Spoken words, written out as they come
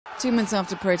2 months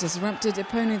after protests erupted,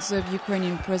 opponents of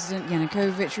Ukrainian President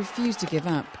Yanukovych refused to give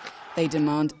up. They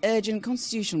demand urgent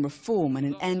constitutional reform and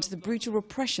an end to the brutal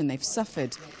repression they've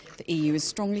suffered. The EU has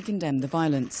strongly condemned the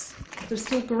violence. There's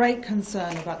still great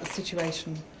concern about the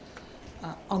situation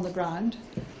on the ground,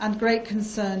 and great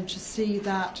concern to see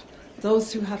that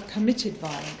those who have committed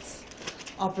violence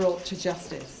are brought to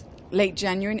justice. Late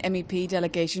January, an MEP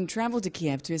delegation travelled to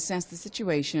Kiev to assess the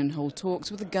situation and hold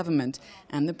talks with the government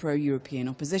and the pro-European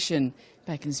opposition.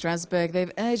 Back in Strasbourg,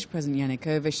 they've urged President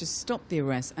Yanukovych to stop the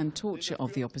arrest and torture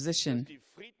of the opposition.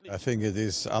 I think it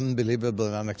is unbelievable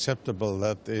and unacceptable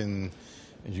that in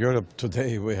Europe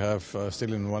today we have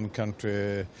still in one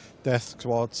country death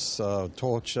squads,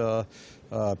 torture,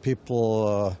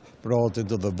 people brought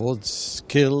into the woods,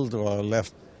 killed or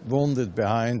left wounded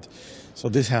behind. So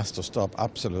this has to stop,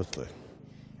 absolutely.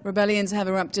 Rebellions have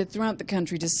erupted throughout the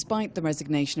country despite the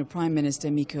resignation of Prime Minister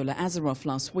Mykola Azarov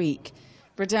last week.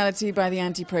 Brutality by the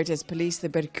anti-protest police, the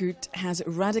Berkut, has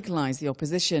radicalised the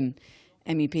opposition.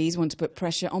 MEPs want to put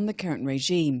pressure on the current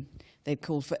regime. They've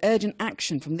called for urgent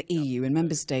action from the EU and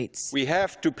member states. We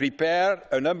have to prepare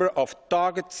a number of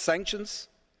target sanctions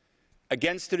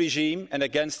against the regime and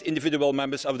against individual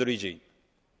members of the regime.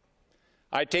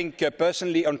 I think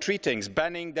personally on three things: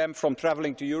 banning them from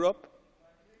travelling to Europe,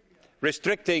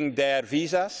 restricting their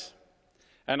visas,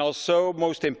 and also,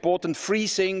 most important,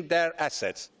 freezing their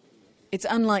assets. It's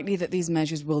unlikely that these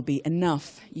measures will be enough.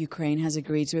 Ukraine has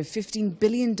agreed to a $15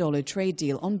 billion trade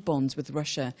deal on bonds with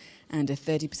Russia and a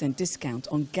 30% discount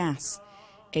on gas.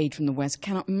 Aid from the West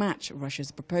cannot match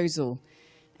Russia's proposal.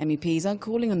 MEPs are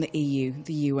calling on the EU,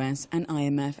 the US and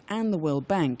IMF and the World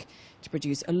Bank to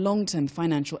produce a long-term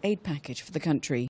financial aid package for the country.